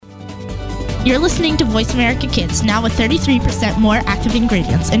You're listening to Voice America Kids, now with 33% more active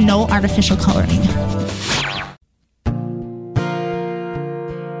ingredients and no artificial coloring.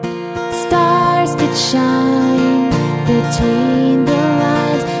 Stars could shine between the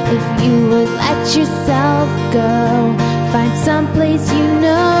lines if you would let yourself go. Find someplace you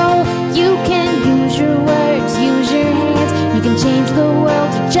know you can use your words, use your hands. You can change the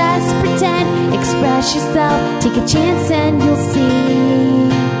world, you just pretend. Express yourself, take a chance and you'll see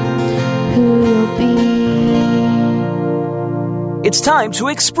who you'll be. It's time to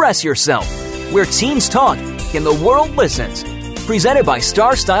express yourself, where teens talk and the world listens. Presented by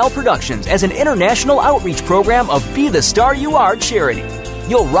Star Style Productions as an international outreach program of Be the Star You Are charity.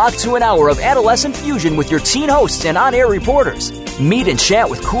 You'll rock to an hour of adolescent fusion with your teen hosts and on-air reporters. Meet and chat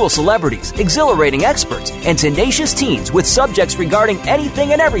with cool celebrities, exhilarating experts, and tenacious teens with subjects regarding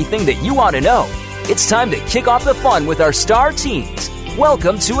anything and everything that you want to know. It's time to kick off the fun with our star teens.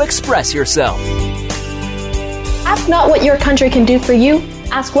 Welcome to Express Yourself. Ask not what your country can do for you,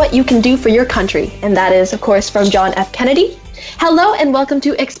 ask what you can do for your country. And that is, of course, from John F. Kennedy. Hello and welcome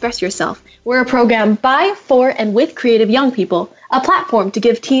to Express Yourself. We're a program by, for, and with creative young people, a platform to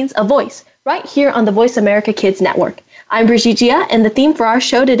give teens a voice, right here on the Voice America Kids Network. I'm Brigitte Gia, and the theme for our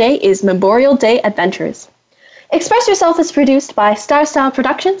show today is Memorial Day Adventures. Express Yourself is produced by Star Style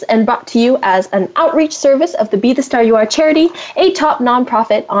Productions and brought to you as an outreach service of the Be the Star You Are charity, a top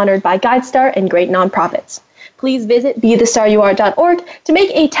nonprofit honored by GuideStar and great nonprofits. Please visit BeTheStarYouAre.org to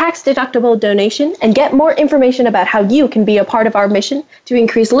make a tax-deductible donation and get more information about how you can be a part of our mission to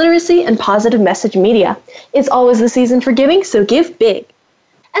increase literacy and positive message media. It's always the season for giving, so give big.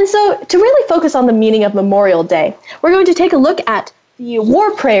 And so, to really focus on the meaning of Memorial Day, we're going to take a look at the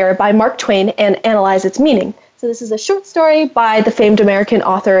War Prayer by Mark Twain and analyze its meaning. So this is a short story by the famed American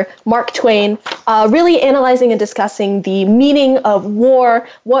author Mark Twain, really analyzing and discussing the meaning of war,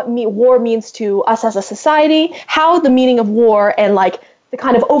 what war means to us as a society, how the meaning of war and the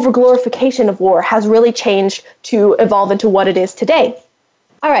kind of overglorification of war has really changed to evolve into what it is today.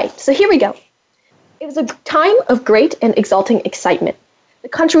 All right, so here we go. It was a time of great and exulting excitement. The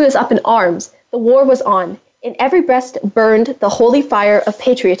country was up in arms, the war was on, in every breast burned the holy fire of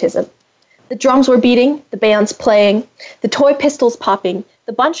patriotism. The drums were beating, the bands playing, the toy pistols popping,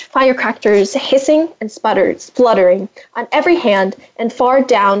 the bunch firecrackers hissing and spluttering on every hand, and far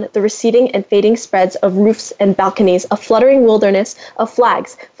down the receding and fading spreads of roofs and balconies, a fluttering wilderness of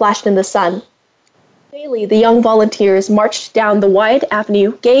flags flashed in the sun. Daily, the young volunteers marched down the wide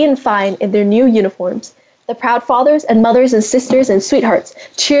avenue, gay and fine in their new uniforms. The proud fathers and mothers and sisters and sweethearts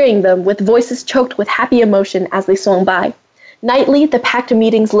cheering them with voices choked with happy emotion as they swung by. Nightly, the packed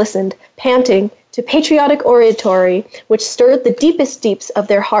meetings listened, panting, to patriotic oratory which stirred the deepest deeps of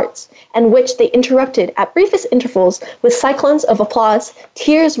their hearts, and which they interrupted at briefest intervals with cyclones of applause,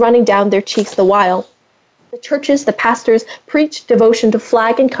 tears running down their cheeks the while. The churches, the pastors, preached devotion to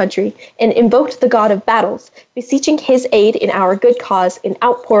flag and country, and invoked the God of battles, beseeching his aid in our good cause in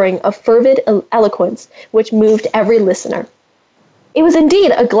outpouring of fervid eloquence, which moved every listener. It was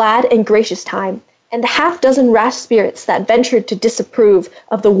indeed a glad and gracious time, and the half-dozen rash spirits that ventured to disapprove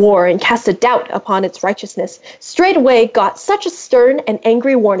of the war and cast a doubt upon its righteousness straightway got such a stern and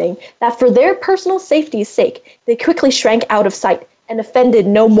angry warning that for their personal safety's sake they quickly shrank out of sight and offended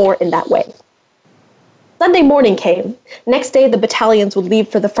no more in that way. Sunday morning came. Next day the battalions would leave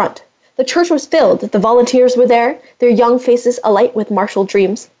for the front. The church was filled, the volunteers were there, their young faces alight with martial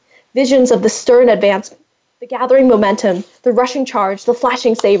dreams. Visions of the stern advance, the gathering momentum, the rushing charge, the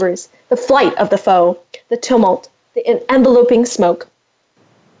flashing sabers, the flight of the foe, the tumult, the enveloping smoke,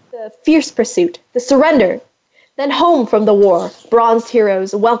 the fierce pursuit, the surrender. Then home from the war, bronzed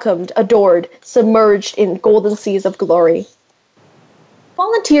heroes, welcomed, adored, submerged in golden seas of glory.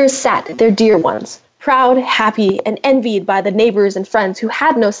 Volunteers sat, their dear ones, proud, happy, and envied by the neighbors and friends who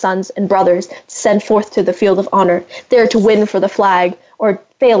had no sons and brothers to send forth to the field of honor, there to win for the flag, or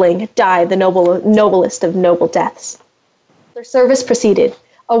failing, die the noblest of noble deaths. Their service proceeded.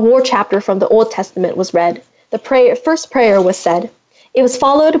 A war chapter from the Old Testament was read. The first prayer was said. It was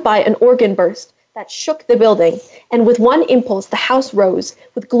followed by an organ burst that shook the building, and with one impulse the house rose,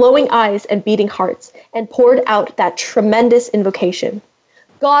 with glowing eyes and beating hearts, and poured out that tremendous invocation.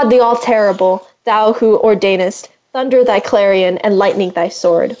 God the all-terrible, thou who ordainest, thunder thy clarion and lightning thy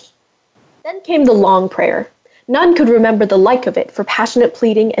sword. Then came the long prayer. None could remember the like of it for passionate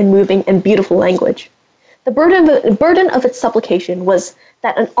pleading and moving and beautiful language. The burden of its supplication was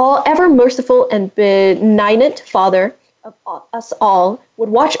that an ever merciful and benignant Father of us all would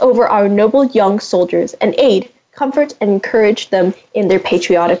watch over our noble young soldiers and aid, comfort, and encourage them in their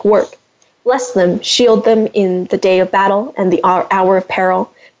patriotic work. Bless them, shield them in the day of battle and the hour of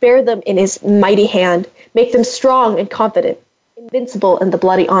peril. bear them in his mighty hand, make them strong and confident, invincible in the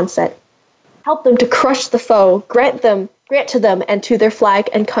bloody onset. Help them to crush the foe, grant to them and to their flag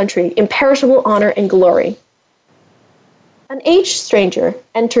and country imperishable honor and glory. An aged stranger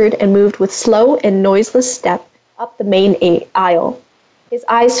entered and moved with slow and noiseless step up the main aisle, his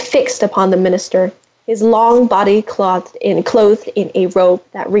eyes fixed upon the minister, his long body clothed in a robe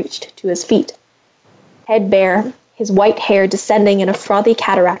that reached to his feet. Head bare, his white hair descending in a frothy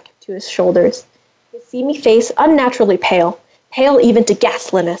cataract to his shoulders, his seamy face unnaturally pale even to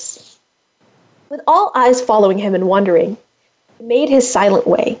ghastliness. With all eyes following him and wondering, he made his silent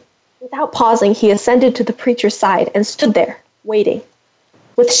way. Without pausing, he ascended to the preacher's side and stood there, waiting.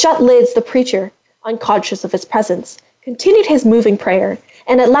 With shut lids, the preacher, unconscious of his presence, continued his moving prayer,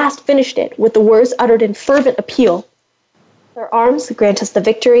 and at last finished it with the words uttered in fervent appeal. Their arms grant us the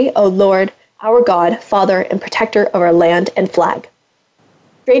victory, O Lord, our God, Father, and Protector of our land and flag. The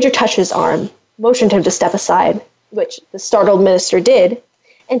stranger touched his arm, motioned him to step aside, which the startled minister did,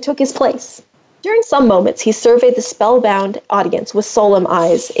 and took his place. During some moments, he surveyed the spellbound audience with solemn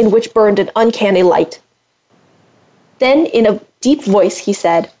eyes, in which burned an uncanny light. Then, in a deep voice, he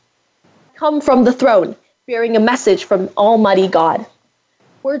said, "Come from the throne, bearing a message from Almighty God."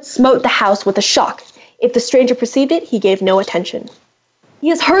 Words smote the house with a shock. If the stranger perceived it, he gave no attention. "He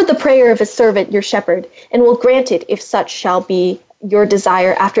has heard the prayer of his servant, your shepherd, and will grant it if such shall be your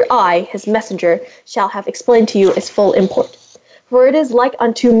desire after I, his messenger, shall have explained to you its full import. For it is like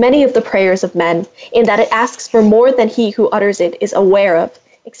unto many of the prayers of men, in that it asks for more than he who utters it is aware of,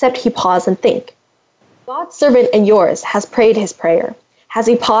 except he pause and think. God's servant and yours has prayed his prayer. Has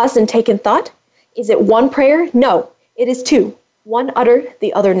he paused and taken thought? Is it one prayer? No, it is two, one uttered,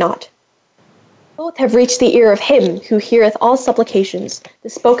 the other not. Both have reached the ear of him who heareth all supplications, the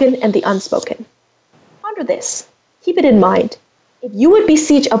spoken and the unspoken. Ponder this. Keep it in mind. If you would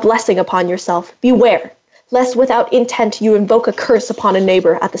beseech a blessing upon yourself, beware, lest without intent you invoke a curse upon a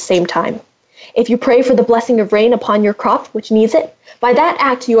neighbor at the same time. If you pray for the blessing of rain upon your crop, which needs it, by that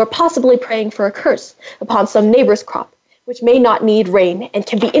act you are possibly praying for a curse upon some neighbor's crop, which may not need rain and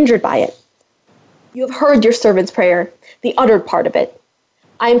can be injured by it. You have heard your servant's prayer, the uttered part of it.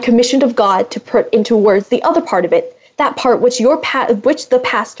 I am commissioned of God to put into words the other part of it, that part which the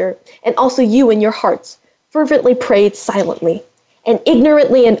pastor, and also you in your hearts, fervently prayed silently, and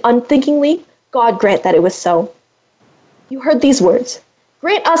ignorantly and unthinkingly, God grant that it was so. You heard these words,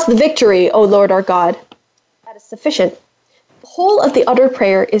 "Grant us the victory, O Lord our God." That is sufficient. The whole of the uttered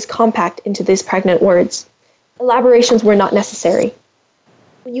prayer is compact into these pregnant words. Elaborations were not necessary.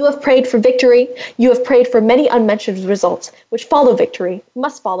 When you have prayed for victory, you have prayed for many unmentioned results, which follow victory,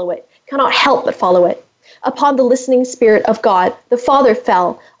 must follow it, cannot help but follow it. Upon the listening Spirit of God, the Father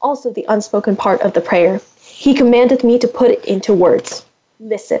fell, also the unspoken part of the prayer. He commanded me to put it into words.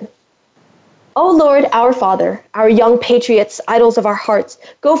 Listen. O Lord, our Father, our young patriots, idols of our hearts,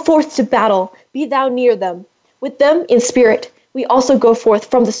 go forth to battle, be thou near them. With them, in spirit, we also go forth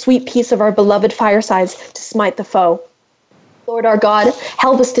from the sweet peace of our beloved firesides to smite the foe. Lord our God,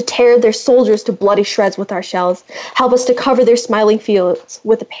 help us to tear their soldiers to bloody shreds with our shells. Help us to cover their smiling fields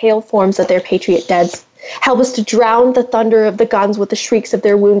with the pale forms of their patriot deads. Help us to drown the thunder of the guns with the shrieks of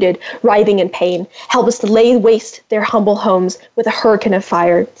their wounded, writhing in pain. Help us to lay waste their humble homes with a hurricane of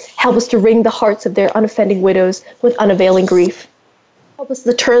fire. Help us to wring the hearts of their unoffending widows with unavailing grief. Help us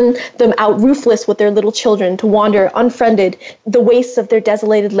to turn them out roofless with their little children to wander unfriended the wastes of their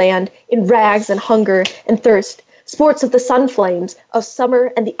desolated land in rags and hunger and thirst, sports of the sun flames of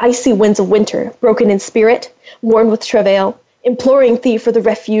summer and the icy winds of winter, broken in spirit, worn with travail, imploring thee for the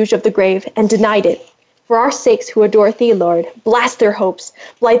refuge of the grave, and denied it. For our sakes who adore thee, Lord, blast their hopes,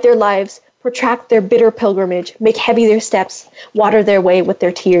 blight their lives, protract their bitter pilgrimage, make heavy their steps, water their way with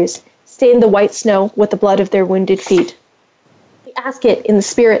their tears, stain the white snow with the blood of their wounded feet. We ask it in the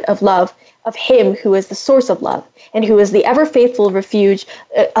spirit of love, of him who is the source of love, and who is the ever-faithful refuge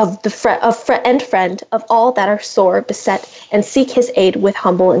and friend of all that are sore beset and seek his aid with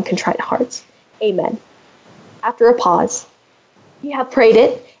humble and contrite hearts. Amen. After a pause, you have prayed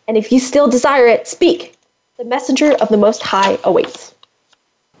it, and if you still desire it, speak. The messenger of the Most High awaits.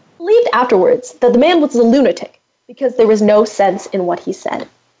 Believed afterwards that the man was a lunatic because there was no sense in what he said.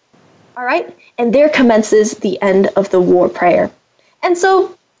 All right, and there commences the end of the war prayer. And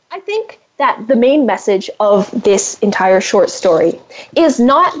so I think that the main message of this entire short story is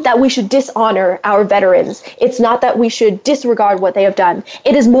not that we should dishonor our veterans. It's not that we should disregard what they have done.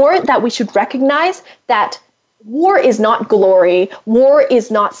 It is more that we should recognize that war is not glory. War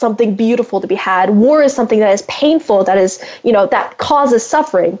is not something beautiful to be had. War is something that is painful, that is, that causes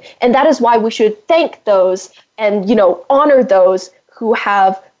suffering. And that is why we should thank those and, honor those who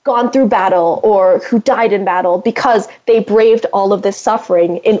have gone through battle or who died in battle because they braved all of this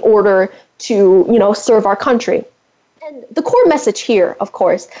suffering in order to, serve our country. And the core message here, of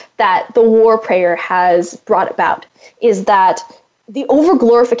course, that the war prayer has brought about is that the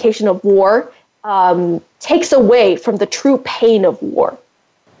overglorification of war takes away from the true pain of war.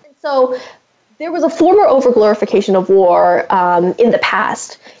 And so there was a former overglorification of war in the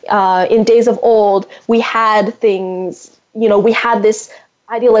past. In days of old, we had things, we had this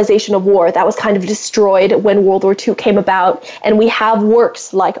idealization of war that was kind of destroyed when World War II came about. And we have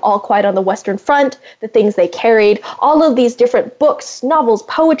works like All Quiet on the Western Front, the things they carried, all of these different books, novels,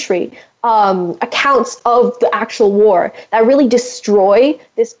 poetry, accounts of the actual war that really destroy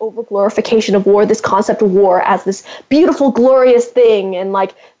this overglorification of war, this concept of war as this beautiful, glorious thing, and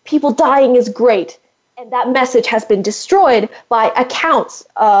like people dying is great. And that message has been destroyed by accounts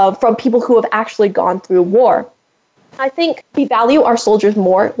from people who have actually gone through war. I think we value our soldiers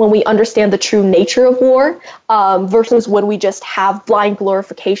more when we understand the true nature of war versus when we just have blind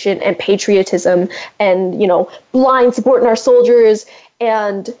glorification and patriotism and, blind support in our soldiers.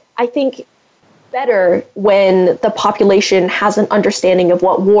 And I think better when the population has an understanding of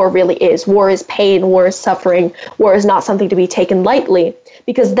what war really is. War is pain, war is suffering, war is not something to be taken lightly,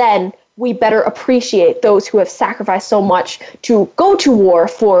 because then we better appreciate those who have sacrificed so much to go to war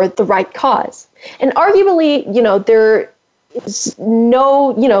for the right cause. And arguably, there is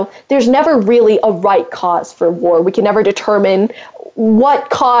there's never really a right cause for war. We can never determine what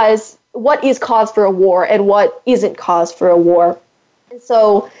is cause for a war and what isn't cause for a war. And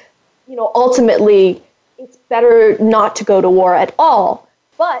so, ultimately, it's better not to go to war at all.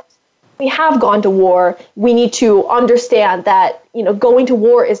 But we have gone to war. We need to understand that, going to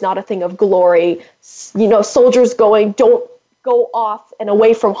war is not a thing of glory. Soldiers don't go off and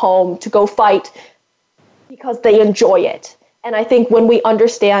away from home to go fight because they enjoy it. And I think when we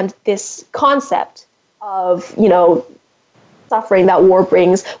understand this concept of, suffering that war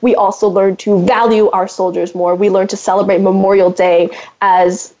brings, we also learn to value our soldiers more. We learn to celebrate Memorial Day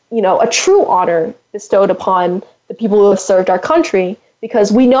as, a true honor bestowed upon the people who have served our country,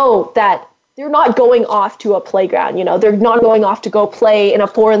 because we know that they're not going off to a playground, they're not going off to go play in a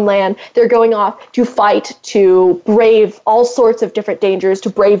foreign land. They're going off to fight, to brave all sorts of different dangers, to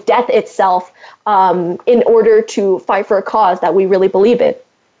brave death itself, in order to fight for a cause that we really believe in.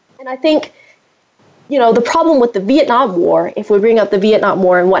 And I think, the problem with the Vietnam War, if we bring up the Vietnam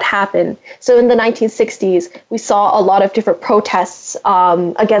War and what happened. So in the 1960s, we saw a lot of different protests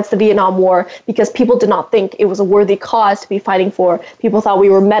against the Vietnam War because people did not think it was a worthy cause to be fighting for. People thought we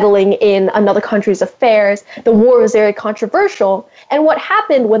were meddling in another country's affairs. The war was very controversial. And what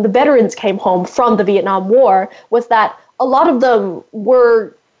happened when the veterans came home from the Vietnam War was that a lot of them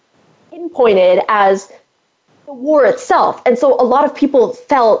were pinpointed as the war itself. And so a lot of people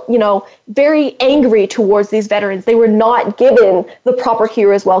felt, very angry towards these veterans. They were not given the proper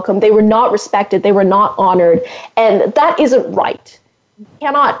hero's welcome. They were not respected. They were not honored. And that isn't right. You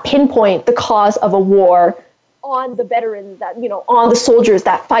cannot pinpoint the cause of a war on the veterans that, on the soldiers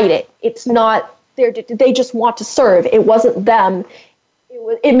that fight it. It's not they just want to serve. It wasn't them.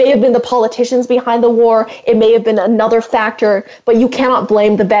 It may have been the politicians behind the war. It may have been another factor, but you cannot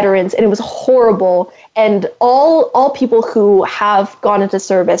blame the veterans. And it was horrible. And all people who have gone into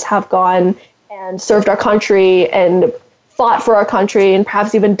service have gone and served our country and fought for our country and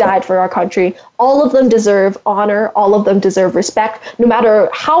perhaps even died for our country. All of them deserve honor. All of them deserve respect, no matter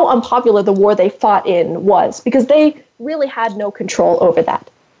how unpopular the war they fought in was, because they really had no control over that.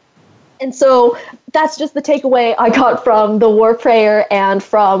 And so that's just the takeaway I got from the war prayer and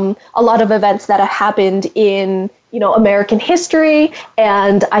from a lot of events that have happened in, American history.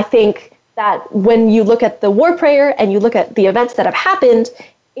 And I think that when you look at the war prayer and you look at the events that have happened,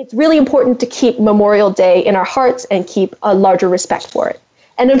 it's really important to keep Memorial Day in our hearts and keep a larger respect for it.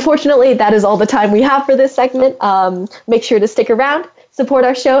 And unfortunately, that is all the time we have for this segment. Make sure to stick around. Support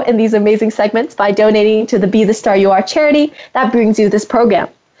our show and these amazing segments by donating to the Be the Star You Are charity that brings you this program.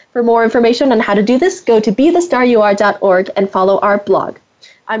 For more information on how to do this, go to BeTheStarYouAre.org and follow our blog.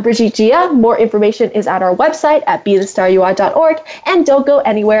 I'm Brigitte Gia. More information is at our website at BeTheStarYouAre.org, and don't go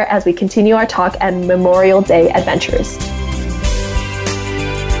anywhere as we continue our talk and Memorial Day adventures.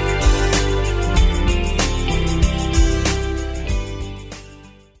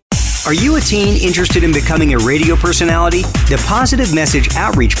 Are you a teen interested in becoming a radio personality? The Positive Message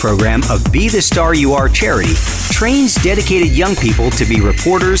Outreach Program of Be the Star You Are charity trains dedicated young people to be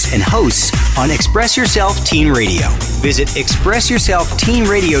reporters and hosts on Express Yourself Teen Radio. Visit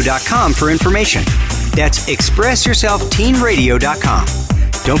ExpressYourselfTeenRadio.com for information. That's ExpressYourselfTeenRadio.com.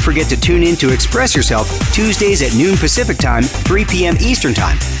 Don't forget to tune in to Express Yourself Tuesdays at noon Pacific Time, 3 p.m. Eastern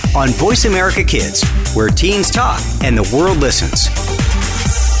Time on Voice America Kids, where teens talk and the world listens.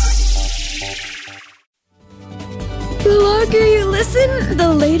 The longer you listen,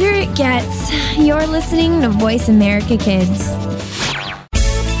 the later it gets. You're listening to Voice America Kids.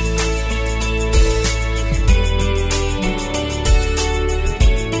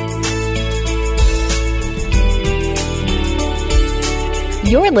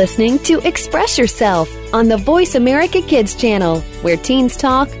 You're listening to Express Yourself on the Voice America Kids channel, where teens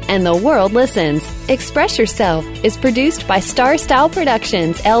talk and the world listens. Express Yourself is produced by Star Style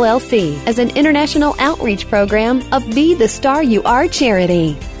Productions, LLC, as an international outreach program of Be the Star You Are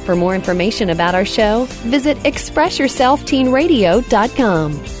charity. For more information about our show, visit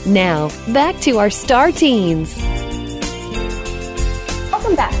ExpressYourselfTeenRadio.com. Now, back to our Star Teens.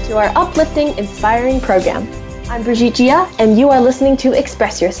 Welcome back to our uplifting, inspiring program. I'm Brigitte Gia, and you are listening to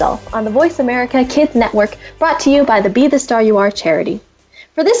Express Yourself on the Voice America Kids Network, brought to you by the Be the Star You Are charity.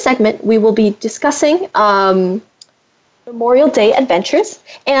 For this segment, we will be discussing Memorial Day adventures,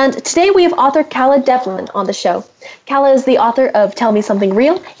 and today we have author Kala Devlin on the show. Kala is the author of Tell Me Something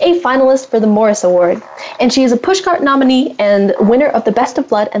Real, a finalist for the Morris Award, and she is a Pushcart nominee and winner of the Best of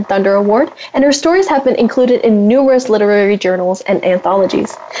Blood and Thunder Award, and her stories have been included in numerous literary journals and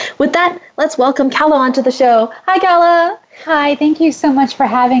anthologies. With that, let's welcome Kala onto the show. Hi, Kala. Hi, thank you so much for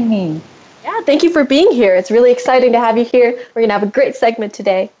having me. Yeah, thank you for being here. It's really exciting to have you here. We're going to have a great segment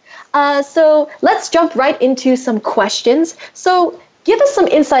today. So let's jump right into some questions. So give us some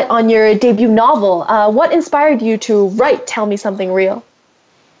insight on your debut novel. What inspired you to write Tell Me Something Real?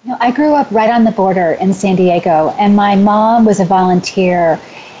 You know, I grew up right on the border in San Diego, and my mom was a volunteer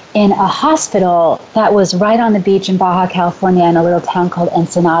in a hospital that was right on the beach in Baja California in a little town called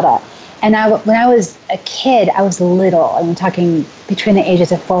Ensenada. And when I was a kid, I was little. I'm talking between the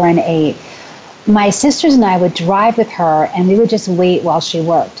ages of 4 and 8. My sisters and I would drive with her, and we would just wait while she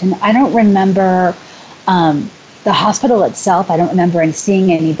worked. And I don't remember the hospital itself. I don't remember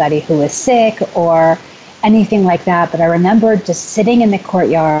seeing anybody who was sick or anything like that. But I remember just sitting in the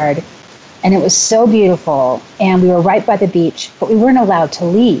courtyard, and it was so beautiful. And we were right by the beach, but we weren't allowed to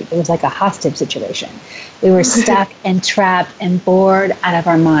leave. It was like a hostage situation. We were stuck and trapped and bored out of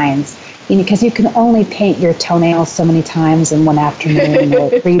our minds. Because you can only paint your toenails so many times in one afternoon or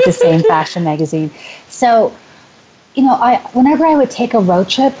read the same fashion magazine. So, whenever I would take a road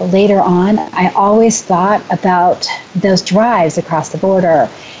trip later on, I always thought about those drives across the border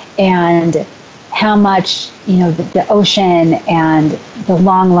and how much, the ocean and the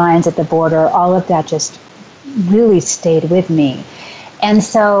long lines at the border, all of that just really stayed with me. And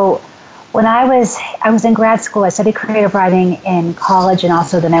so when I was in grad school, I studied creative writing in college, and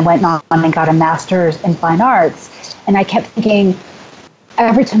also then I went on and got a master's in fine arts. And I kept thinking,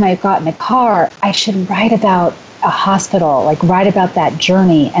 every time I got in the car, I should write about a hospital, like write about that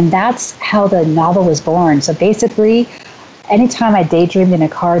journey. And that's how the novel was born. So basically, anytime I daydreamed in a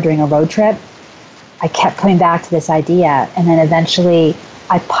car during a road trip, I kept coming back to this idea. And then eventually,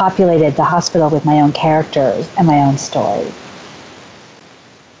 I populated the hospital with my own characters and my own story.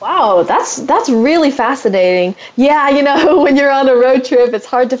 Wow, that's really fascinating. Yeah, when you're on a road trip, it's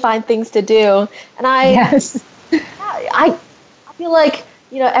hard to find things to do. And I feel like,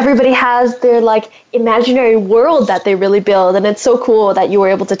 everybody has their imaginary world that they really build. And it's so cool that you were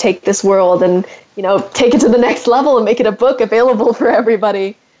able to take this world and, take it to the next level and make it a book available for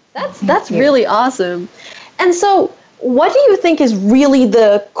everybody. That's really awesome. And so what do you think is really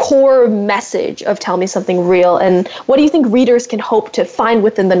the core message of Tell Me Something Real, and what do you think readers can hope to find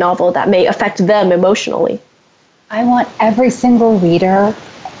within the novel that may affect them emotionally? I want every single reader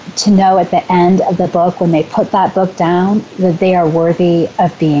to know at the end of the book, when they put that book down, that they are worthy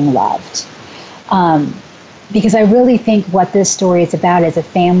of being loved. Because I really think what this story is about is a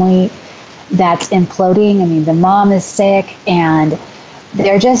family that's imploding. I mean, the mom is sick, and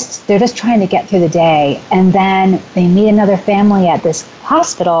they're just trying to get through the day, and then they meet another family at this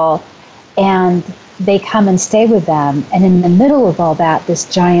hospital, and they come and stay with them. And in the middle of all that, this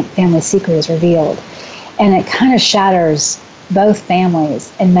giant family secret is revealed, and it kind of shatters both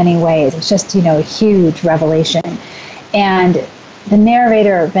families in many ways. It's just a huge revelation. And the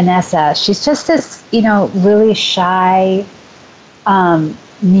narrator, Vanessa, she's just this really shy,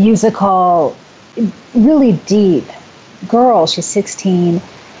 musical, really deep girl. She's 16,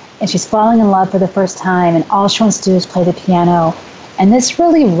 and she's falling in love for the first time, and all she wants to do is play the piano. And this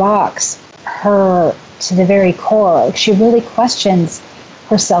really rocks her to the very core. Like, she really questions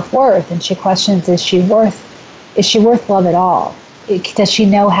her self-worth, and she questions, is she worth love at all? Does she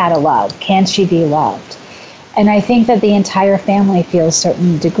know how to love? Can she be loved? And I think that the entire family feels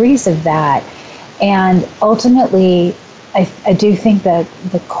certain degrees of that. And ultimately, I do think that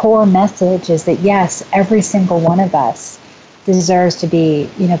the core message is that, yes, every single one of us deserves to be,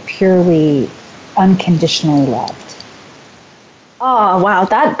 purely, unconditionally loved. Oh, wow.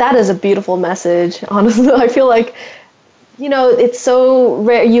 That is a beautiful message, honestly. I feel like, it's so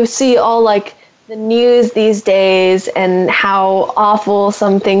rare. You see all like the news these days and how awful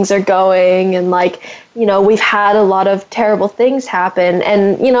some things are going. And like, we've had a lot of terrible things happen.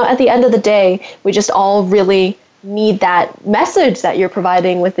 And, at the end of the day, we just all really need that message that you're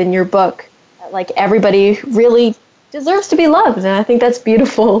providing within your book. Like everybody really deserves to be loved. And I think that's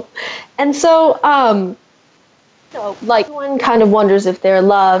beautiful. And so, like everyone kind of wonders if they're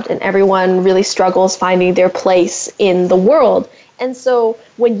loved, and everyone really struggles finding their place in the world. And so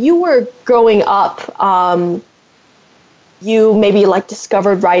when you were growing up, you maybe like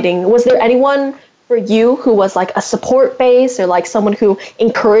discovered writing. Was there anyone for you who was like a support base, or like someone who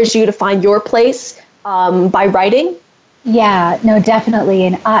encouraged you to find your place by writing? Yeah, no, definitely.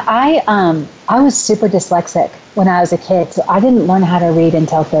 And I was super dyslexic when I was a kid, so I didn't learn how to read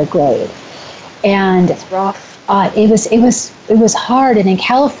until 3rd grade. And it's rough. It was hard. And in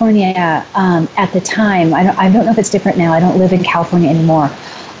California at the time, I don't know if it's different now. I don't live in California anymore.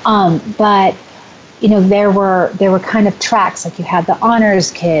 But there were kind of tracks. Like you had the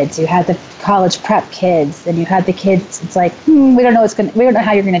honors kids, you had the college prep kids, and you had the kids. It's like we don't know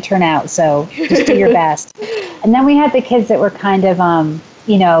how you're gonna turn out. So just do your best. And then we had the kids that were kind of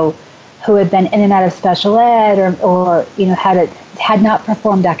who had been in and out of special ed, or had not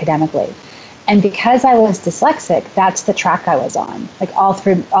performed academically. And because I was dyslexic, that's the track I was on, like all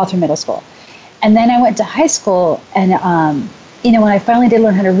through middle school. And then I went to high school, and when I finally did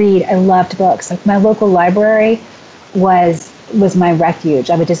learn how to read, I loved books. Like my local library was my refuge.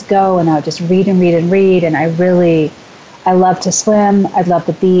 I would just go and I would just read and read and read. And I loved to swim. I loved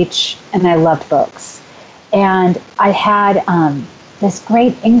the beach, and I loved books. And I had this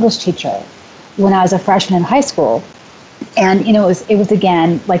great English teacher when I was a freshman in high school. And, it was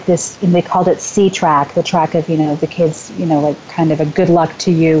again, like this, they called it C track, the track of, the kids, like kind of a good luck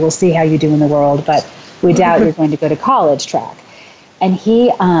to you. We'll see how you do in the world, but we doubt you're going to go to college track. And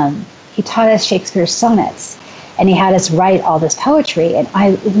he taught us Shakespeare's sonnets, and he had us write all this poetry, and I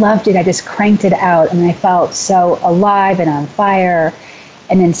loved it. I just cranked it out, and I felt so alive and on fire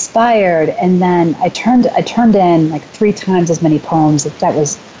and inspired. And then I turned in like 3 times as many poems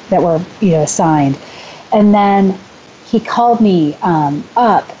that were assigned. And then he called me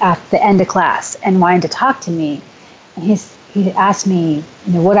up at the end of class and wanted to talk to me. And he asked me,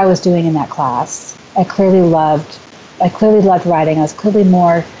 what I was doing in that class. I clearly loved writing. I was clearly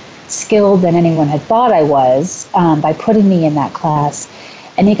more skilled than anyone had thought I was by putting me in that class.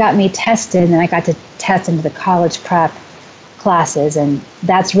 And he got me tested, and I got to test into the college prep classes. And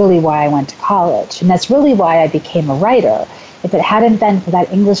that's really why I went to college. And that's really why I became a writer. If it hadn't been for that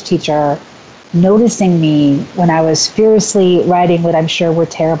English teacher noticing me when I was furiously writing what I'm sure were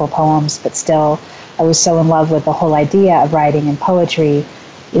terrible poems, but still I was so in love with the whole idea of writing and poetry,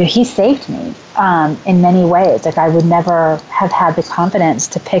 he saved me in many ways. Like I would never have had the confidence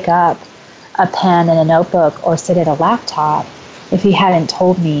to pick up a pen and a notebook or sit at a laptop if he hadn't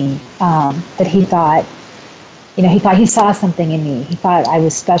told me that he thought he saw something in me. He thought I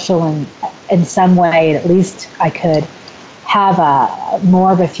was special in some way, and at least I could have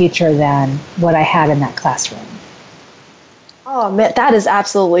more of a future than what I had in that classroom. Oh man, that is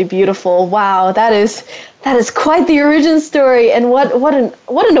absolutely beautiful. Wow, that is quite the origin story, and what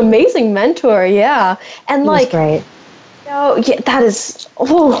an amazing mentor. Yeah, and He was great. That is,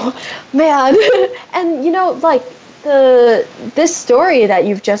 oh man, and like this story that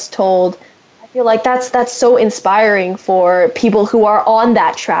you've just told, I feel like that's so inspiring for people who are on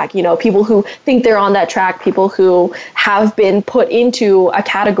that track, people who think they're on that track, people who have been put into a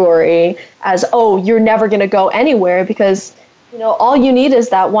category as, oh, you're never going to go anywhere, because, all you need is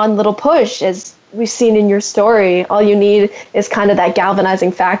that one little push, as we've seen in your story. All you need is kind of that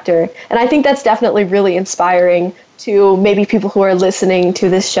galvanizing factor. And I think that's definitely really inspiring to maybe people who are listening to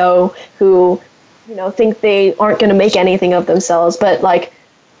this show who, think they aren't going to make anything of themselves, but like,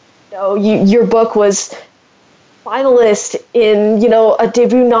 your book was finalist in, a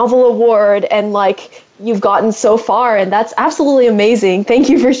debut novel award, and like you've gotten so far, and that's absolutely amazing. Thank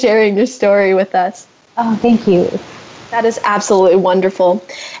you for sharing your story with us. Oh, thank you. That is absolutely wonderful.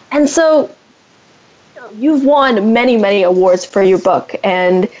 And so you've won many, many awards for your book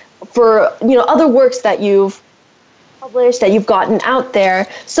and for, other works that you've published, that you've gotten out there.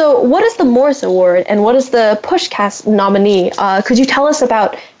 So what is the Morris Award and what is the Pushcast nominee? Could you tell us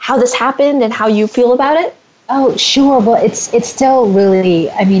about how this happened and how you feel about it? Oh, sure. Well, it's still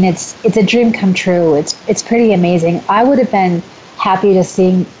really, I mean, it's a dream come true. It's pretty amazing. I would have been happy to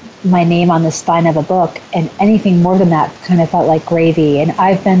see my name on the spine of a book, and anything more than that kind of felt like gravy. And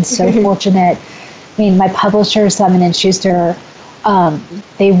I've been so fortunate. I mean, my publisher, Simon & Schuster,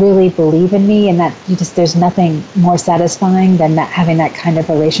 they really believe in me, and that there's nothing more satisfying than having that kind of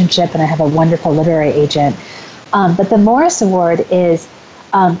relationship. And I have a wonderful literary agent. But the Morris Award is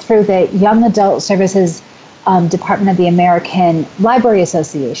through the Young Adult Services Department of the American Library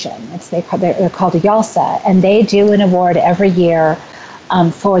Association. They're called YALSA, and they do an award every year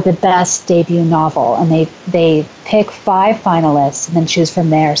for the best debut novel, and they pick 5 finalists and then choose from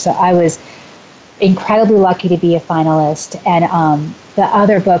there. So I was incredibly lucky to be a finalist, and the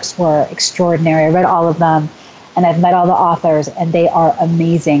other books were extraordinary. I read all of them, and I've met all the authors, and they are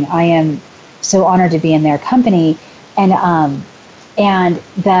amazing. I am so honored to be in their company, and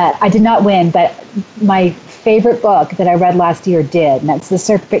that I did not win, but my favorite book that I read last year did, and that's The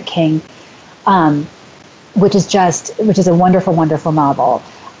Serpent King, which is a wonderful, wonderful novel.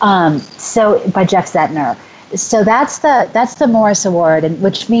 So by Jeff Zentner. So that's the Morris Award, and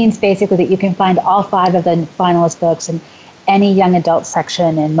which means basically that you can find all 5 of the finalist books in any young adult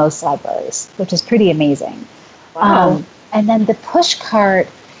section in most libraries, which is pretty amazing. Wow. And then the Pushcart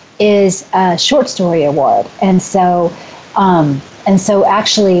is a short story award, and so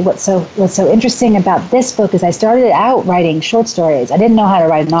actually what's so interesting about this book is I started out writing short stories. I didn't know how to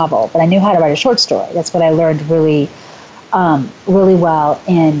write a novel, but I knew how to write a short story. That's what I learned really well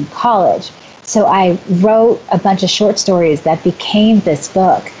in college. So I wrote a bunch of short stories that became this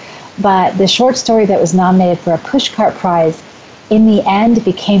book. But the short story that was nominated for a Pushcart Prize in the end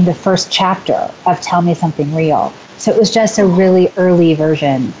became the first chapter of Tell Me Something Real. So it was just a really early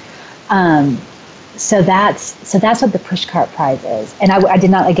version. So that's what the Pushcart Prize is. And I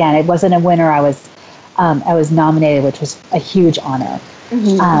did not, again, it wasn't a winner. I was nominated, which was a huge honor.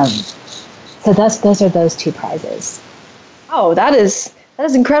 So those are those 2 prizes. Oh, that is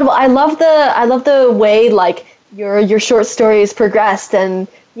incredible. I love the way like your short stories progressed, and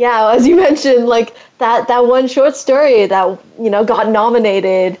yeah, as you mentioned, like that one short story that got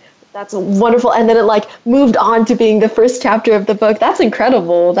nominated. That's wonderful, and then it like moved on to being the first chapter of the book. That's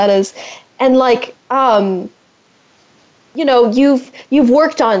incredible. That is, and like you've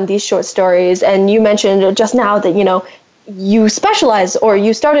worked on these short stories, and you mentioned just now that you specialize, or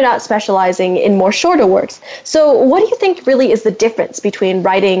you started out specializing in more shorter works. So what do you think really is the difference between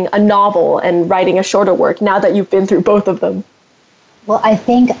writing a novel and writing a shorter work now that you've been through both of them? Well, I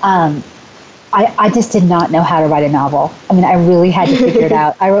think I just did not know how to write a novel. I mean, I really had to figure it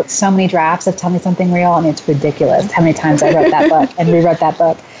out. I wrote so many drafts of Tell Me Something Real. I mean, it's ridiculous how many times I wrote that book and rewrote that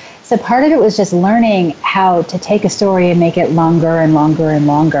book. So part of it was just learning how to take a story and make it longer and longer and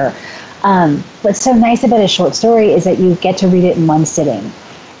longer. What's so nice about a short story is that you get to read it in one sitting,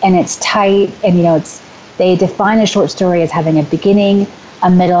 and it's tight, and they define a short story as having a beginning, a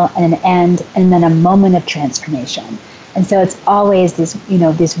middle, and an end, and then a moment of transformation. And so it's always these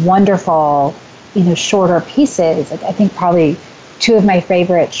wonderful, shorter pieces. Like I think probably 2 of my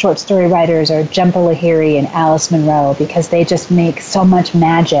favorite short story writers are Jhumpa Lahiri and Alice Munro, because they just make so much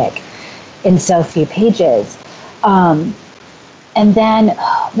magic in so few pages. And then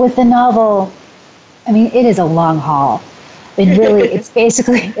with the novel, I mean, it is a long haul. I mean, really, it's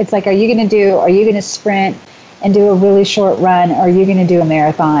like, are you going to sprint and do a really short run, or are you going to do a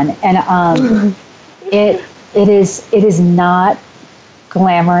marathon? And it is not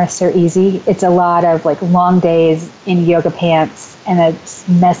glamorous or easy. It's a lot of like long days in yoga pants and a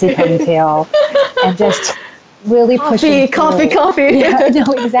messy ponytail and just really pushing through. Coffee. Yeah,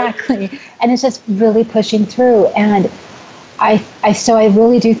 no, exactly. And it's just really pushing through. And so I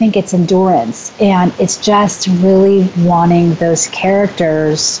really do think it's endurance, and it's just really wanting those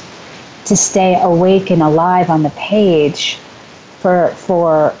characters to stay awake and alive on the page for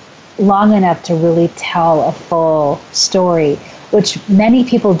long enough to really tell a full story, which many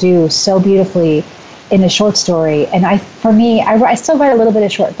people do so beautifully in a short story. And I still write a little bit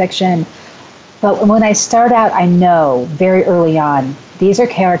of short fiction, but when I start out, I know very early on, these are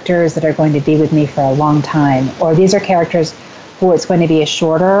characters that are going to be with me for a long time, or these are characters who it's going to be a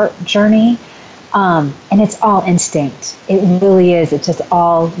shorter journey. And it's all instinct. It really is. It's just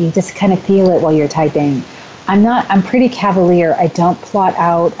you just kind of feel it while you're typing. I'm pretty cavalier. I don't plot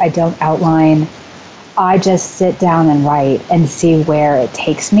out. I don't outline. I just sit down and write and see where it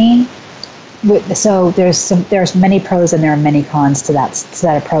takes me. So there's many pros and there are many cons to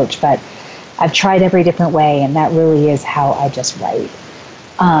that approach, but I've tried every different way, and that really is how I just write.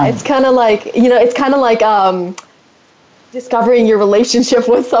 It's kind of like, discovering your relationship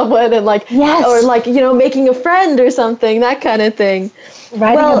with someone and like, Yes. or like, you know, making a friend or something, that kind of thing.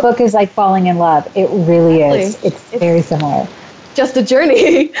 Writing a book is like falling in love. It really is. It's very similar. Just a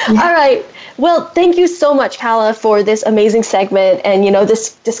journey. All right. Well, thank you so much, Kala, for this amazing segment and, you know,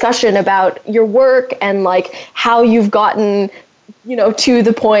 this discussion about your work and like how you've gotten, you know, to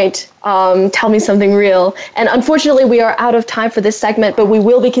the point, tell me something real. And unfortunately, we are out of time for this segment, but we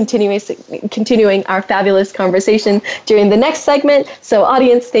will be continuing our fabulous conversation during the next segment. So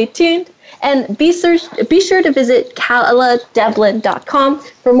audience, stay tuned. And be sure to visit KalaDevlin.com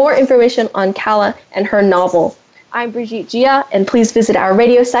for more information on Kala and her novel. I'm Brigitte Gia, and please visit our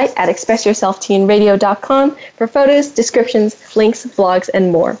radio site at expressyourselfteenradio.com for photos, descriptions, links, vlogs,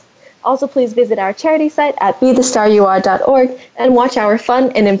 and more. Also, please visit our charity site at BeTheStarYouAre.org and watch our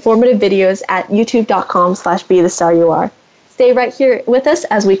fun and informative videos at youtube.com/BeTheStarYouAre. Stay right here with us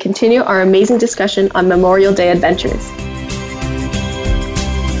as we continue our amazing discussion on Memorial Day adventures.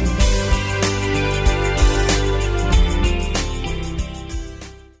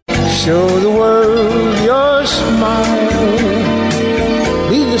 Show the world your smile.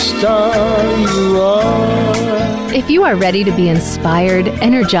 Be the star you are. If you are ready to be inspired,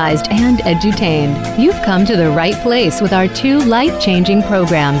 energized, and edutained, you've come to the right place with our 2 life-changing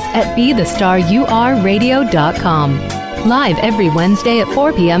programs at BeTheStarYouAreRadio.com. Live every Wednesday at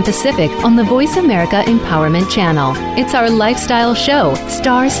 4 p.m. Pacific on the Voice America Empowerment Channel. It's our lifestyle show,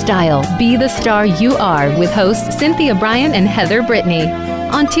 Star Style, Be the Star You Are, with hosts Cynthia Bryan and Heather Brittany.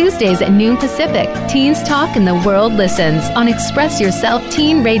 On Tuesdays at noon Pacific, Teens Talk and the World Listens on Express Yourself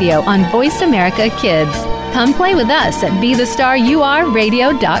Teen Radio on Voice America Kids. Come play with us at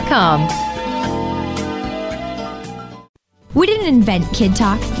BeTheStarYouAreRadio.com. We didn't invent Kid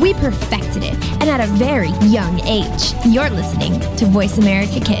Talk, we perfected it, and at a very young age. You're listening to Voice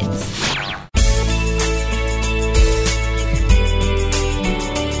America Kids.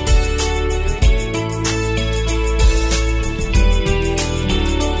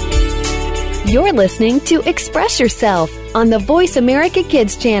 You're listening to Express Yourself on the Voice America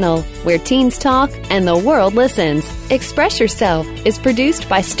Kids channel, where teens talk and the world listens. Express Yourself is produced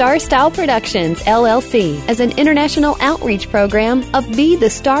by Star Style Productions, LLC, as an international outreach program of Be the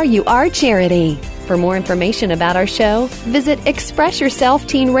Star You Are charity. For more information about our show, visit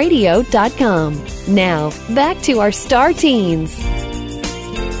ExpressYourselfTeenRadio.com. Now, back to our Star Teens.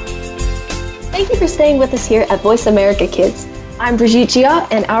 Thank you for staying with us here at Voice America Kids. I'm Brigitte Gia,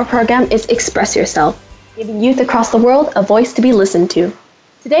 and our program is Express Yourself, giving youth across the world a voice to be listened to.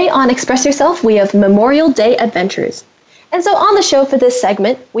 Today on Express Yourself, we have Memorial Day Adventures. And so on the show for this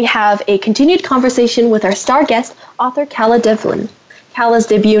segment, we have a continued conversation with our star guest, author Kala Devlin. Kala's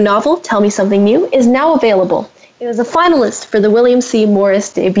debut novel, Tell Me Something New, is now available. It is a finalist for the William C. Morris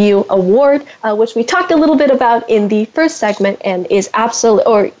Debut Award, which we talked a little bit about in the first segment, and is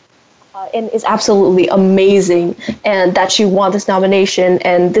absolutely amazing, and that she won this nomination,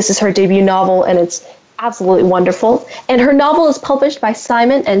 and this is her debut novel, and it's absolutely wonderful. And her novel is published by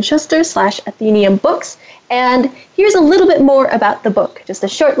Simon & Schuster / Athenaeum Books, and here's a little bit more about the book, just a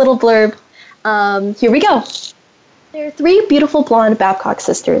short little blurb. Here we go. There are 3 beautiful blonde Babcock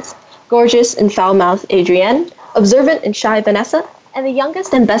sisters, gorgeous and foul-mouthed Adrienne, observant and shy Vanessa, and the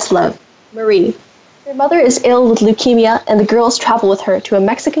youngest and best loved, Marie. Their mother is ill with leukemia, and the girls travel with her to a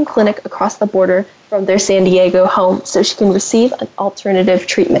Mexican clinic across the border from their San Diego home so she can receive alternative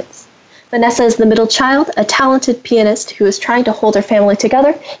treatments. Vanessa is the middle child, a talented pianist who is trying to hold her family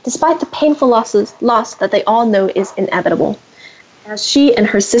together despite the painful loss that they all know is inevitable. As she and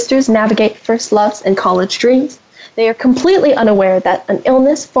her sisters navigate first loves and college dreams, they are completely unaware that an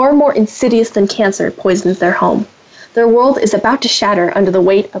illness far more insidious than cancer poisons their home. Their world is about to shatter under the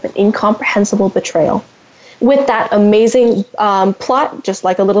weight of an incomprehensible betrayal. With that amazing plot, just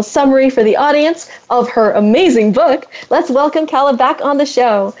like a little summary for the audience of her amazing book, let's welcome Kala back on the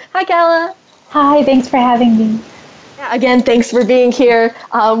show. Hi, Kala. Hi, thanks for having me. Again, thanks for being here.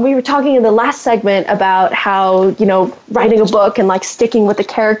 We were talking in the last segment about how, you know, writing a book and like sticking with the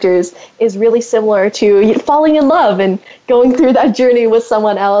characters is really similar to falling in love and going through that journey with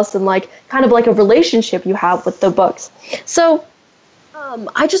someone else, and like kind of like a relationship you have with the books. So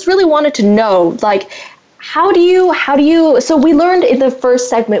I just really wanted to know, like, how do you, so we learned in the first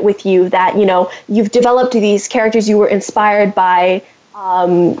segment with you that, you know, you've developed these characters you were inspired by,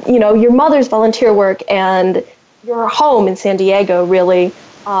 you know, your mother's volunteer work and your home in San Diego, really,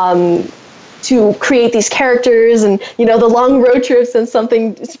 to create these characters and, you know, the long road trips and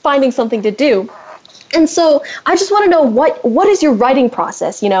finding something to do. And so I just want to know, what is your writing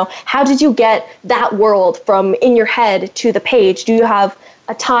process? You know, how did you get that world from in your head to the page? Do you have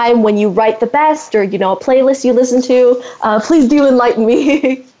a time when you write the best, or, you know, a playlist you listen to? Please do enlighten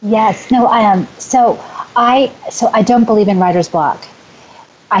me. Yes. No, I am. So I don't believe in writer's block.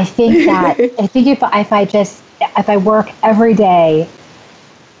 I think that, if I work every day,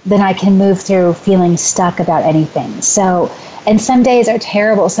 then I can move through feeling stuck about anything. So, and some days are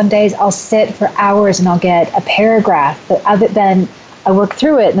terrible. Some days I'll sit for hours and I'll get a paragraph, but then I work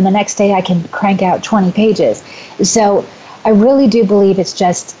through it, and then the next day I can crank out 20 pages. So I really do believe it's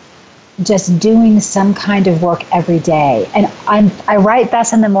just doing some kind of work every day. And I write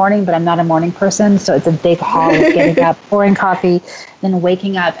best in the morning, but I'm not a morning person, so it's a big haul of getting up, pouring coffee, then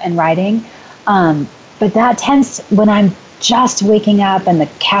waking up and writing. But that tends, when I'm just waking up and the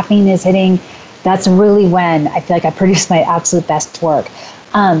caffeine is hitting, that's really when I feel like I produce my absolute best work.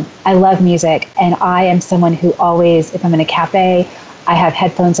 I love music, and I am someone who always, if I'm in a cafe, I have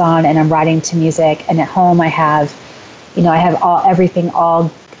headphones on and I'm writing to music. And at home I have everything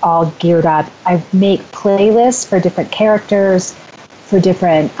all geared up. I make playlists for different characters, for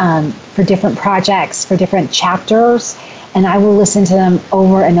different projects, for different chapters, and I will listen to them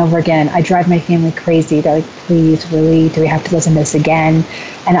over and over again. I drive my family crazy. They're like, please, really, do we have to listen to this again?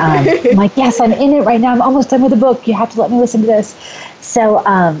 And I'm like, yes, I'm in it right now. I'm almost done with the book. You have to let me listen to this. So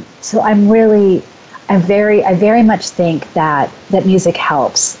I very much think that music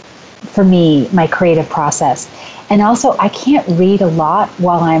helps for me, my creative process. And also, I can't read a lot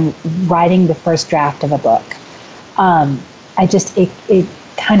while I'm writing the first draft of a book. It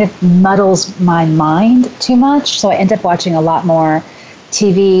kind of muddles my mind too much. So I end up watching a lot more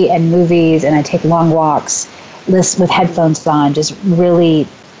TV and movies, and I take long walks with headphones on, just really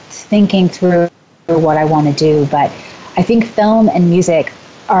thinking through what I want to do. But I think film and music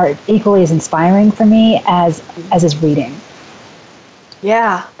are equally as inspiring for me as is reading.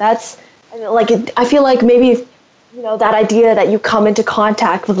 Yeah, that's like, I feel like maybe, you know, that idea that you come into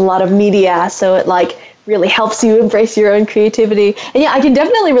contact with a lot of media, so it like really helps you embrace your own creativity. And yeah, I can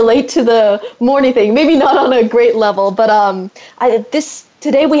definitely relate to the morning thing, maybe not on a great level, but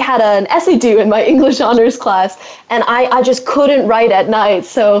today we had an essay due in my English honors class, and I just couldn't write at night.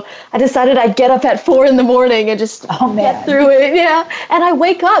 So I decided I'd get up at 4 a.m. and just get through it. Yeah. And I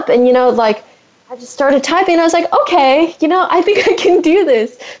wake up and, you know, like, I just started typing, and I was like, okay, you know, I think I can do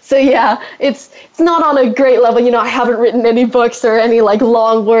this. So yeah, it's not on a great level. You know, I haven't written any books or any like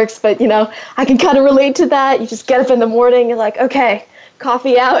long works, but, you know, I can kind of relate to that. You just get up in the morning, you're like, okay,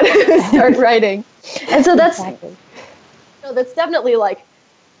 coffee out, start writing. And so that's definitely like,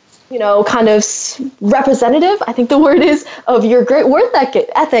 you know, kind of representative, I think the word is, of your great work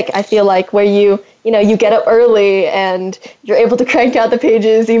ethic, I feel like, where you get up early and you're able to crank out the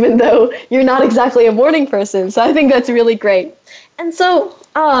pages even though you're not exactly a morning person. So I think that's really great. And so,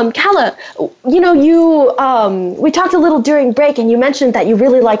 Kala, you know, we talked a little during break, and you mentioned that you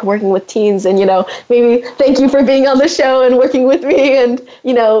really like working with teens, and, you know, maybe thank you for being on the show and working with me and,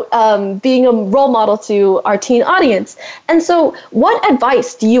 you know, being a role model to our teen audience. And so what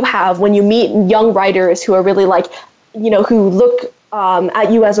advice do you have when you meet young writers who are really like, you know, who look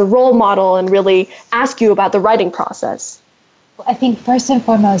at you as a role model and really ask you about the writing process? I think first and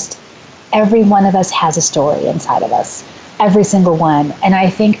foremost, every one of us has a story inside of us. Every single one. And I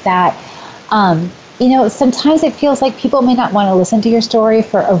think that, you know, sometimes it feels like people may not want to listen to your story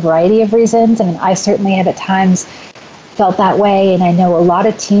for a variety of reasons. I mean, I certainly have at times felt that way. And I know a lot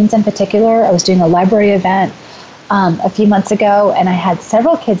of teens in particular. I was doing a library event a few months ago, and I had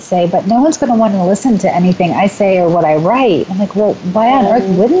several kids say, but no one's going to want to listen to anything I say or what I write. I'm like, well, why on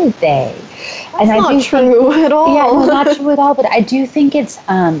earth wouldn't they? That's not true at all. Yeah, no, not true at all. But I do think it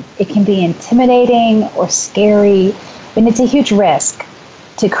can be intimidating or scary. I mean, it's a huge risk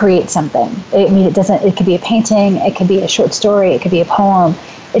to create something. It could be a painting, it could be a short story, it could be a poem.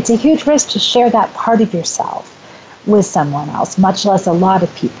 It's a huge risk to share that part of yourself with someone else, much less a lot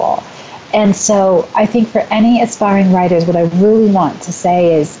of people. And so I think for any aspiring writers, what I really want to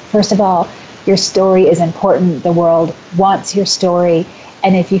say is, first of all, your story is important. The world wants your story.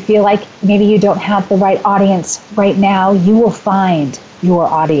 And if you feel like maybe you don't have the right audience right now, you will find your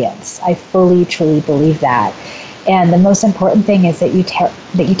audience. I fully, truly believe that. And the most important thing is that you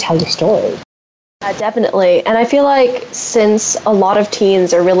tell your story. Definitely. And I feel like since a lot of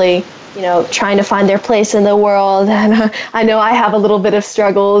teens are really, you know, trying to find their place in the world, and I know I have a little bit of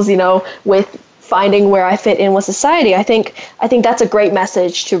struggles, you know, with finding where I fit in with society, I think that's a great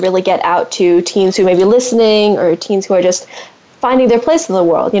message to really get out to teens who may be listening, or teens who are just finding their place in the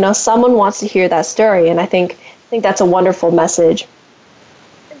world. You know, someone wants to hear that story, and I think that's a wonderful message.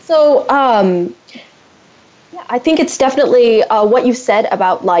 And so, I think it's definitely what you said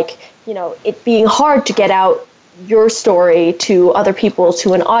about, like, you know, it being hard to get out your story to other people,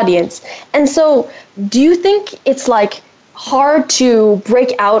 to an audience. And so do you think it's like hard to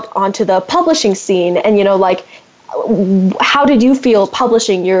break out onto the publishing scene? And, you know, like, how did you feel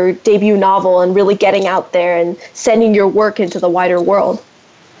publishing your debut novel and really getting out there and sending your work into the wider world?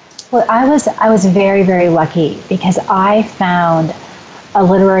 Well, I was very, very lucky because I found a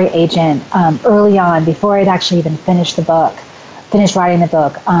literary agent early on, before I'd actually even finished writing the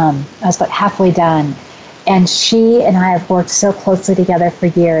book. I was about halfway done. And she and I have worked so closely together for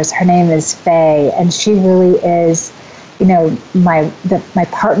years. Her name is Faye, and she really is, you know, my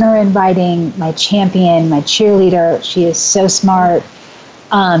partner in writing, my champion, my cheerleader. She is so smart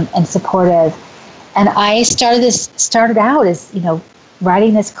and supportive. And I started out as, you know,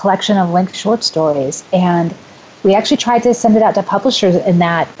 writing this collection of linked short stories, and we actually tried to send it out to publishers in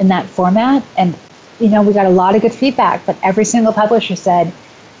that format. And, you know, we got a lot of good feedback, but every single publisher said,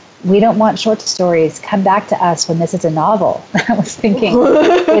 we don't want short stories. Come back to us when this is a novel. I was thinking,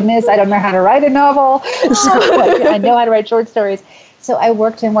 goodness, I don't know how to write a novel. So I know how to write short stories. So I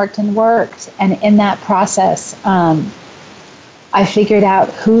worked and worked and worked. And in that process, I figured out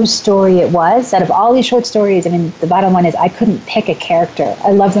whose story it was. Out of all these short stories, I mean, the bottom line is I couldn't pick a character.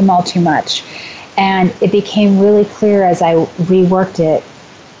 I love them all too much. And it became really clear as I reworked it.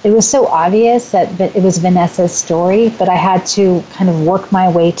 It was so obvious that it was Vanessa's story, but I had to kind of work my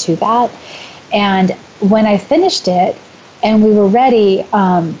way to that. And when I finished it and we were ready,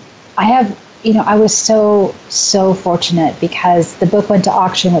 I was so fortunate because the book went to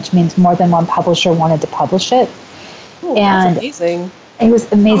auction, which means more than one publisher wanted to publish it. Ooh, and that's amazing. It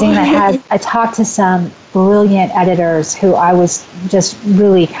was amazing. I talked to some brilliant editors who I was just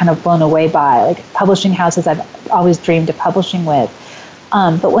really kind of blown away by, like publishing houses I've always dreamed of publishing with.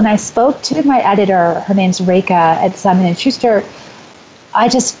 But when I spoke to my editor, her name's Reka at Simon & Schuster, I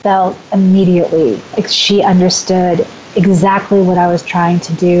just felt immediately like she understood exactly what I was trying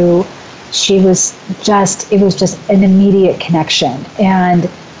to do. It was just an immediate connection. And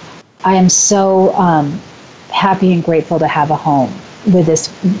I am so happy and grateful to have a home with this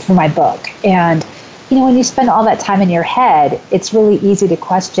for my book. And, you know, when you spend all that time in your head, it's really easy to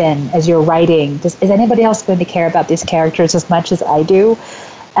question as you're writing, is anybody else going to care about these characters as much as I do?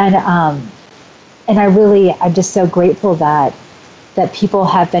 And I'm just so grateful that people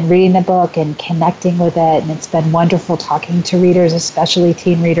have been reading the book and connecting with it. And it's been wonderful talking to readers, especially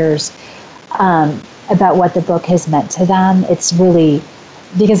teen readers, about what the book has meant to them. It's really,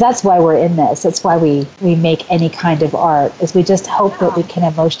 because that's why we're in this. That's why we make any kind of art, is we just hope that we can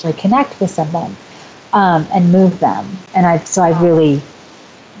emotionally connect with someone. And move them. And I'm really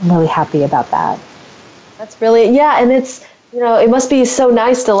happy about that. That's brilliant. Yeah, and it's, you know, it must be so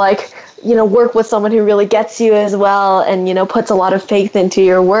nice to, like, you know, work with someone who really gets you as well and, you know, puts a lot of faith into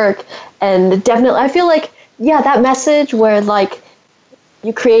your work. And definitely, I feel like, yeah, that message where, like,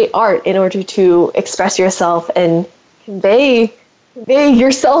 you create art in order to express yourself and convey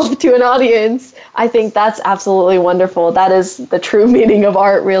yourself to an audience, I think that's absolutely wonderful. That is the true meaning of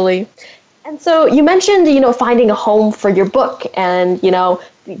art, really. And so you mentioned, you know, finding a home for your book and, you know,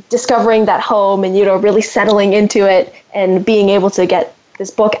 discovering that home and, you know, really settling into it and being able to get this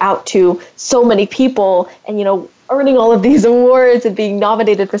book out to so many people and, you know, earning all of these awards and being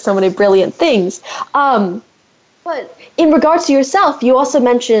nominated for so many brilliant things. But in regards to yourself, you also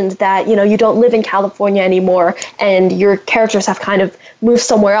mentioned that, you know, you don't live in California anymore and your characters have kind of moved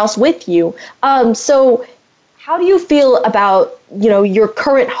somewhere else with you. So how do you feel about, you know, your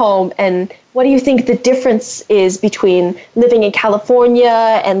current home, and what do you think the difference is between living in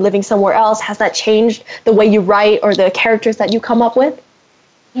California and living somewhere else? Has that changed the way you write or the characters that you come up with?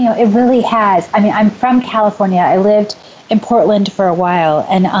 You know, it really has. I mean, I'm from California. I lived in Portland for a while,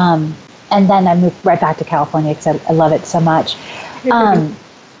 and then I moved right back to California because I love it so much.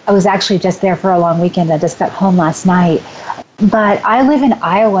 I was actually just there for a long weekend. I just got home last night. But I live in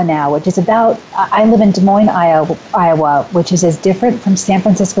Iowa now, which is I live in Des Moines, Iowa, which is as different from San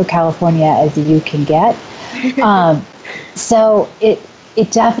Francisco, California as you can get. So it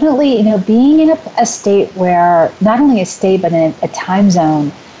definitely, you know, being in a state where, not only a state, but in a time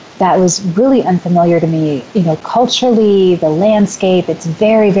zone that was really unfamiliar to me, you know, culturally, the landscape, it's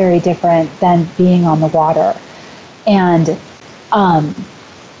very, very different than being on the water. And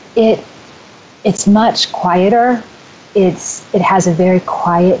it's much quieter. It has a very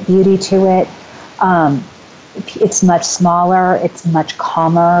quiet beauty to it. It's much smaller. It's much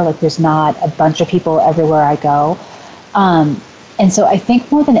calmer. Like, there's not a bunch of people everywhere I go. And so I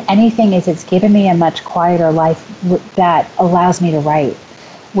think more than anything is it's given me a much quieter life that allows me to write.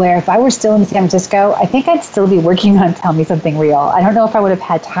 Where if I were still in San Francisco, I think I'd still be working on Tell Me Something Real. I don't know if I would have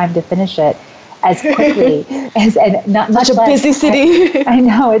had time to finish it as quickly as, and not much such a busy city. I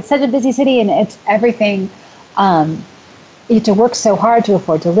know, it's such a busy city, and it's everything. You have to work so hard to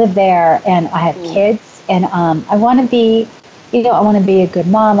afford to live there, and I have kids, and I want to be, I want to be a good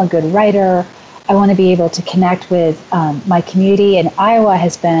mom, a good writer. I want to be able to connect with my community, and Iowa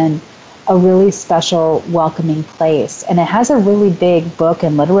has been a really special, welcoming place, and it has a really big book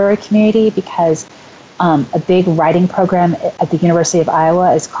and literary community because a big writing program at the University of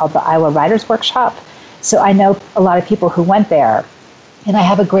Iowa is called the Iowa Writers Workshop. So I know a lot of people who went there, and I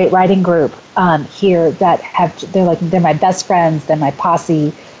have a great writing group here that they're my best friends, they're my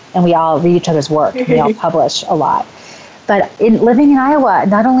posse, and we all read each other's work. We all publish a lot. But living in Iowa,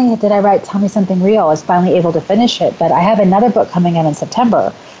 not only did I write Tell Me Something Real, I was finally able to finish it, but I have another book coming out in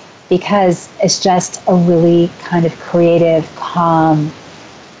September because it's just a really kind of creative, calm,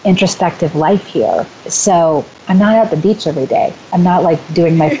 introspective life here. So I'm not at the beach every day. I'm not like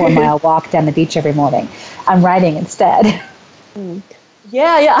doing my 4-mile walk down the beach every morning. I'm writing instead.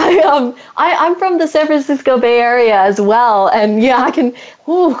 Yeah. I'm from the San Francisco Bay Area as well, and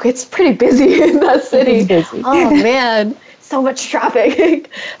it's pretty busy in that city. It's busy. Oh man, so much traffic.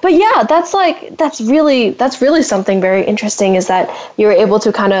 But yeah, that's really something very interesting is that you're able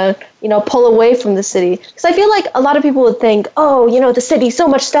to kind of, pull away from the city. Because I feel like a lot of people would think, the city, so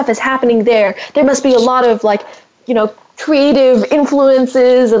much stuff is happening there. There must be a lot of creative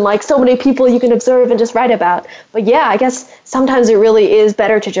influences and so many people you can observe and just write about. But yeah, I guess sometimes it really is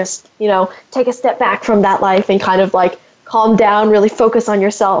better to just, take a step back from that life and kind of calm down, really focus on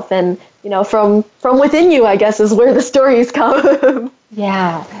yourself. And, from within you, I guess, is where the stories come.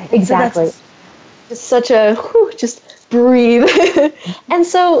 Yeah, exactly. So just such a, just breathe. And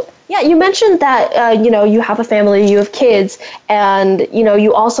so, yeah, you mentioned that, you have a family, you have kids, and,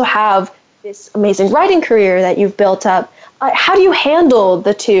 you also have this amazing writing career that you've built up. How do you handle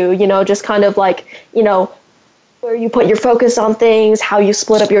the two, just kind of where you put your focus on things, how you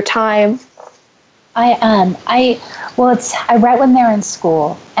split up your time? I write when they're in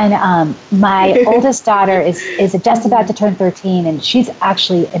school, and my oldest daughter is just about to turn 13, and she's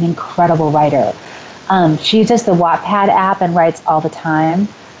actually an incredible writer. She uses the Wattpad app and writes all the time.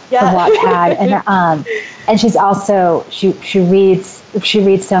 Yeah. For Wattpad, and she's also she reads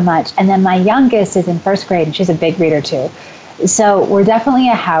so much. And then my youngest is in first grade, and she's a big reader too. So we're definitely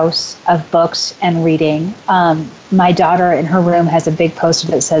a house of books and reading. My daughter in her room has a big poster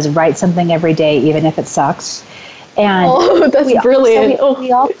that says, "Write something every day, even if it sucks." And that's brilliant. So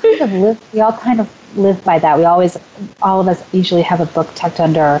we all kind of live by that. All of us usually have a book tucked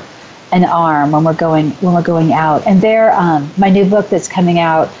under an arm when we're going out. And my new book that's coming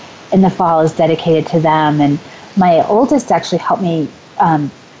out in the fall is dedicated to them. And my oldest actually helped me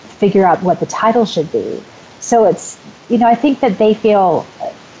figure out what the title should be. So it's, I think that they feel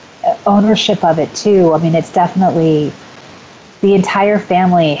ownership of it too. I mean, it's definitely, the entire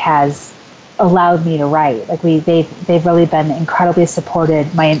family has allowed me to write. They've really been incredibly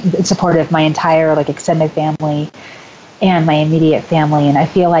supportive. My entire extended family and my immediate family, and I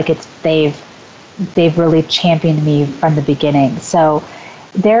feel like they've really championed me from the beginning. So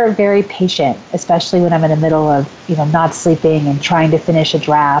they're very patient, especially when I'm in the middle of not sleeping and trying to finish a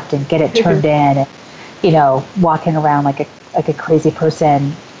draft and get it turned in, and walking around like a crazy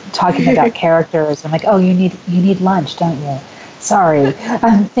person talking about characters. I'm like, oh, you need lunch, don't you? Sorry,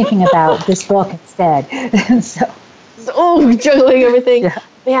 I'm thinking about this book instead. Juggling everything. Yeah.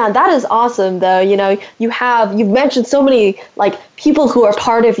 Man, that is awesome, though. You've mentioned so many people who are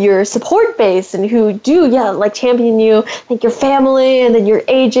part of your support base and who do, champion you, like your family and then your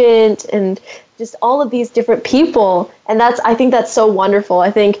agent and just all of these different people. And I think that's so wonderful. I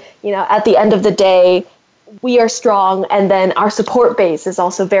think, at the end of the day, we are strong, and then our support base is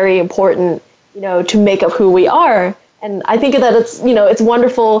also very important, to make up who we are. And I think that it's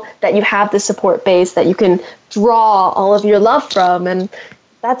wonderful that you have this support base that you can draw all of your love from, and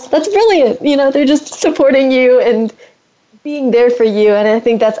that's brilliant. They're just supporting you and being there for you, and I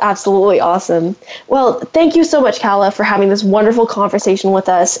think that's absolutely awesome. Well, thank you so much, Calla, for having this wonderful conversation with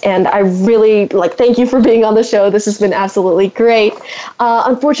us, and I really thank you for being on the show. This has been absolutely great.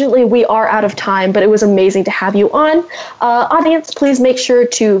 Unfortunately, we are out of time, but it was amazing to have you on. Audience, please make sure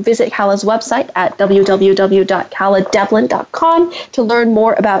to visit Calla's website at www.calladevlin.com to learn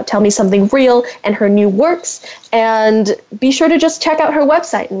more about Tell Me Something Real and her new works, and be sure to just check out her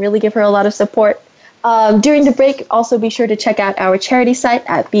website and really give her a lot of support. During the break, also be sure to check out our charity site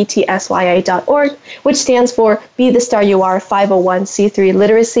at btsya.org, which stands for Be the Star You Are 501c3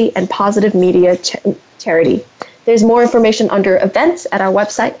 Literacy and Positive Media Charity. There's more information under events at our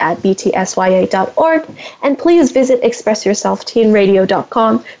website at btsya.org. And please visit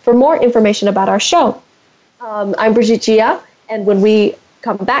expressyourselfteenradio.com for more information about our show. I'm Brigitte Gia, and when we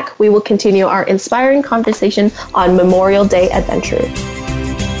come back, we will continue our inspiring conversation on Memorial Day adventures.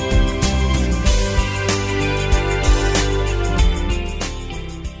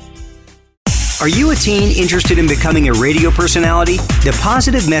 Are you a teen interested in becoming a radio personality? The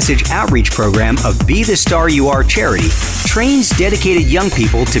Positive Message Outreach Program of Be the Star You Are charity trains dedicated young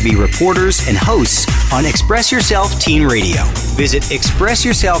people to be reporters and hosts on Express Yourself Teen Radio. Visit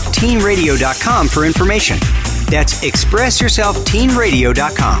expressyourselfteenradio.com for information. That's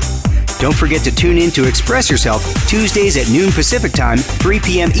expressyourselfteenradio.com. Don't forget to tune in to Express Yourself Tuesdays at noon Pacific Time, 3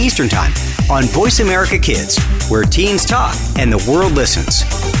 p.m. Eastern Time on Voice America Kids, where teens talk and the world listens.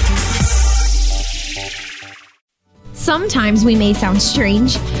 Sometimes we may sound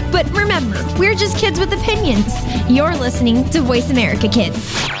strange, but remember, we're just kids with opinions. You're listening to Voice America Kids.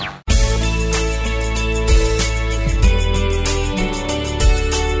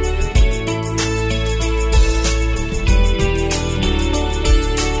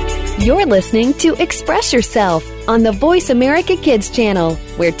 You're listening to Express Yourself on the Voice America Kids channel,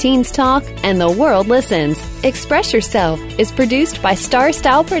 where teens talk and the world listens. Express Yourself is produced by Star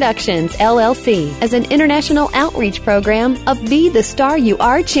Style Productions, LLC, as an international outreach program of Be the Star You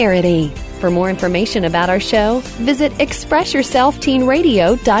Are charity. For more information about our show, visit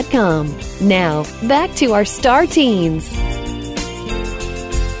expressyourselfteenradio.com. Now, back to our star teens.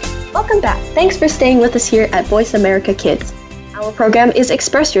 Welcome back. Thanks for staying with us here at Voice America Kids. Our program is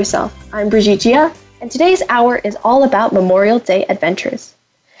Express Yourself. I'm Brigitte Gia, and today's hour is all about Memorial Day adventures.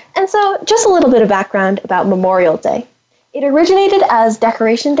 And so, just a little bit of background about Memorial Day. It originated as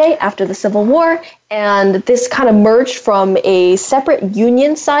Decoration Day after the Civil War, and this kind of merged from a separate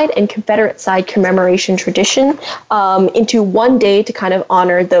Union side and Confederate side commemoration tradition into one day to kind of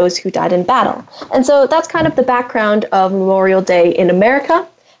honor those who died in battle. And so that's kind of the background of Memorial Day in America.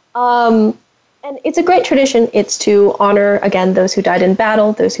 And it's a great tradition. It's to honor, again, those who died in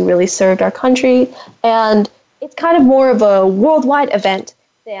battle, those who really served our country. And it's kind of more of a worldwide event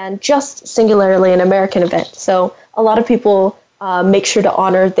than just singularly an American event. So a lot of people make sure to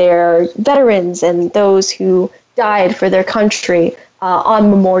honor their veterans and those who died for their country on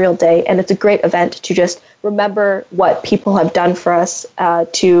Memorial Day. And it's a great event to just remember what people have done for us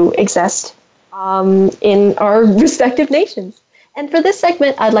to exist in our respective nations. And for this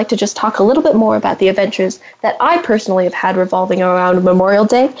segment, I'd like to just talk a little bit more about the adventures that I personally have had revolving around Memorial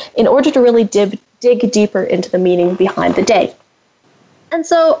Day in order to really dig deeper into the meaning behind the day. And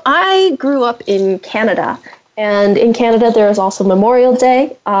so I grew up in Canada, and in Canada there is also Memorial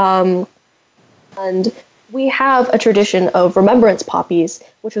Day, and we have a tradition of remembrance poppies,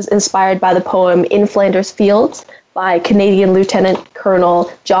 which was inspired by the poem In Flanders Fields by Canadian Lieutenant Colonel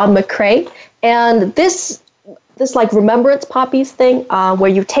John McCrae. And this like remembrance poppies thing, where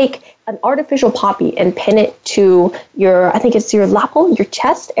you take an artificial poppy and pin it to your, I think it's your lapel, your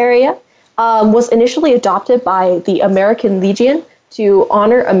chest area, was initially adopted by the American Legion to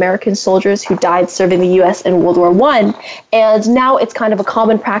honor American soldiers who died serving the U.S. in World War I. And now it's kind of a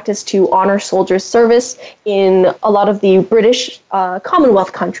common practice to honor soldiers' service in a lot of the British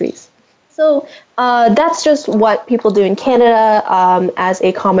Commonwealth countries. So that's just what people do in Canada as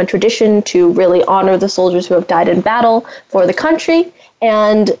a common tradition to really honor the soldiers who have died in battle for the country.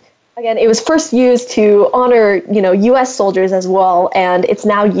 And again, it was first used to honor, U.S. soldiers as well, and it's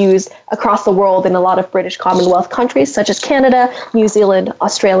now used across the world in a lot of British Commonwealth countries, such as Canada, New Zealand,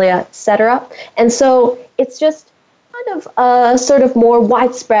 Australia, etc. And so it's just kind of a sort of more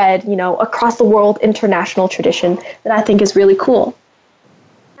widespread, across the world international tradition that I think is really cool.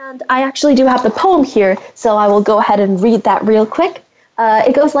 And I actually do have the poem here, so I will go ahead and read that real quick.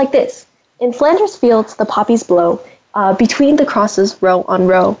 It goes like this. In Flanders fields the poppies blow, between the crosses row on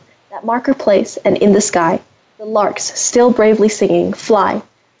row, that marker place and in the sky, the larks, still bravely singing, fly,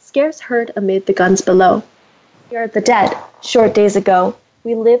 scarce heard amid the guns below. We are the dead, short days ago.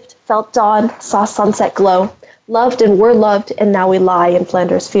 We lived, felt dawn, saw sunset glow, loved and were loved, and now we lie in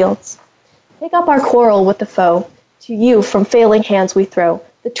Flanders fields. Pick up our quarrel with the foe. To you from failing hands we throw.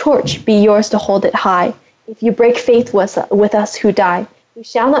 The torch be yours to hold it high. If you break faith with us who die, we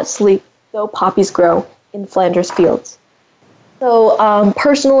shall not sleep, though poppies grow in Flanders fields. So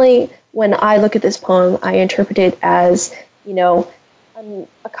personally, when I look at this poem, I interpret it as, a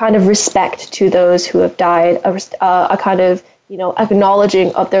kind of respect to those who have died, a kind of,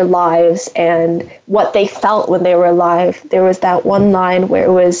 acknowledging of their lives and what they felt when they were alive. There was that one line where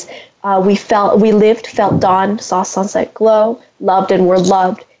it was, we lived, felt dawn, saw sunset glow, loved and were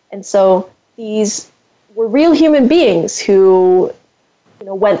loved. And so these were real human beings who,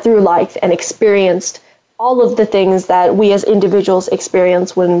 went through life and experienced all of the things that we as individuals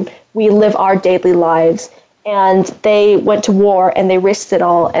experience when we live our daily lives. And they went to war and they risked it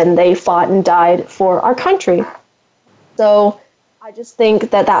all and they fought and died for our country. So I just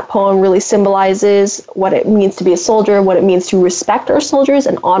think that poem really symbolizes what it means to be a soldier, what it means to respect our soldiers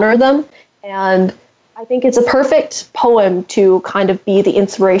and honor them. And I think it's a perfect poem to kind of be the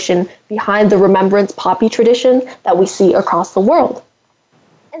inspiration behind the Remembrance Poppy tradition that we see across the world.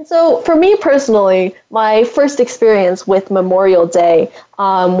 And so for me personally, my first experience with Memorial Day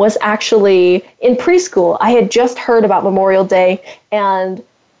was actually in preschool. I had just heard about Memorial Day and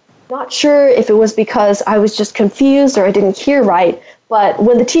not sure if it was because I was just confused or I didn't hear right, but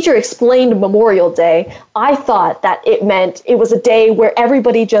when the teacher explained Memorial Day, I thought that it meant it was a day where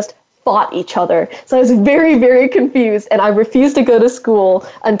everybody just fought each other. So I was very, very confused, and I refused to go to school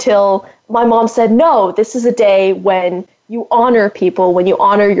until my mom said, no, this is a day when you honor people, when you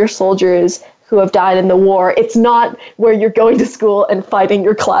honor your soldiers who have died in the war. It's not where you're going to school and fighting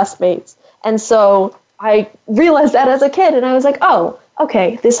your classmates. And so I realized that as a kid, and I was like, oh,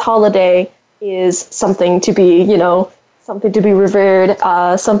 okay, this holiday is something to be, something to be revered,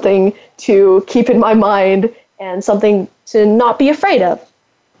 something to keep in my mind, and something to not be afraid of.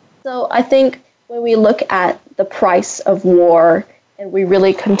 So I think when we look at the price of war and we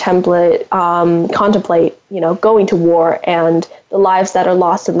really contemplate, going to war and the lives that are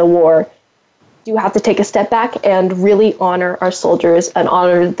lost in the war, do have to take a step back and really honor our soldiers and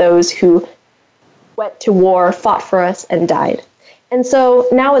honor those who went to war, fought for us, and died. And so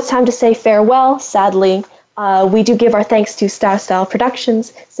now it's time to say farewell. Sadly, we do give our thanks to Star Style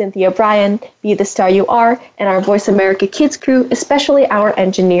Productions, Cynthia Bryan, Be the Star You Are, and our Voice America Kids crew, especially our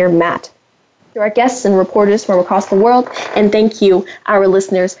engineer, Matt. To our guests and reporters from across the world, and thank you, our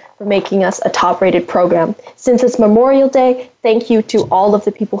listeners, for making us a top-rated program. Since it's Memorial Day, thank you to all of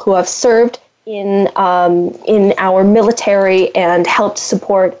the people who have served in our military and helped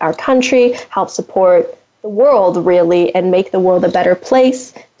support our country, helped support the world, really, and make the world a better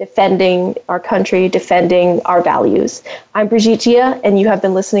place, defending our country, defending our values. I'm Brigitte Gia, and you have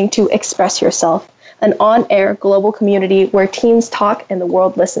been listening to Express Yourself, an on-air global community where teens talk and the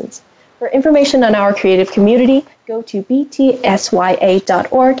world listens. For information on our creative community, go to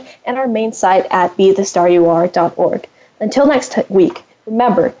btsya.org and our main site at bethestaryouare.org. Until next week,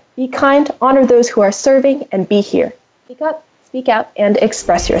 remember, be kind, honor those who are serving, and be here. Speak up, speak out, and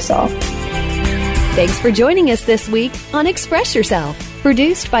express yourself. Thanks for joining us this week on Express Yourself,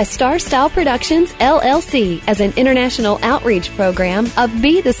 produced by Star Style Productions, LLC, as an international outreach program of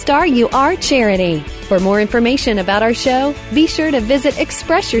Be the Star You Are charity. For more information about our show, be sure to visit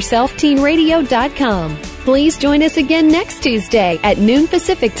ExpressYourselfTeenRadio.com. Please join us again next Tuesday at noon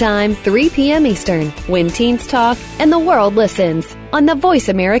Pacific Time, 3 p.m. Eastern, when teens talk and the world listens, on the Voice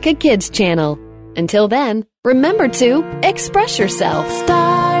America Kids channel. Until then, remember to express yourself.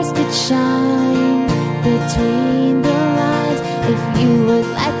 Stars could shine between the lines if you would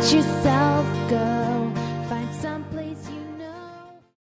let yourself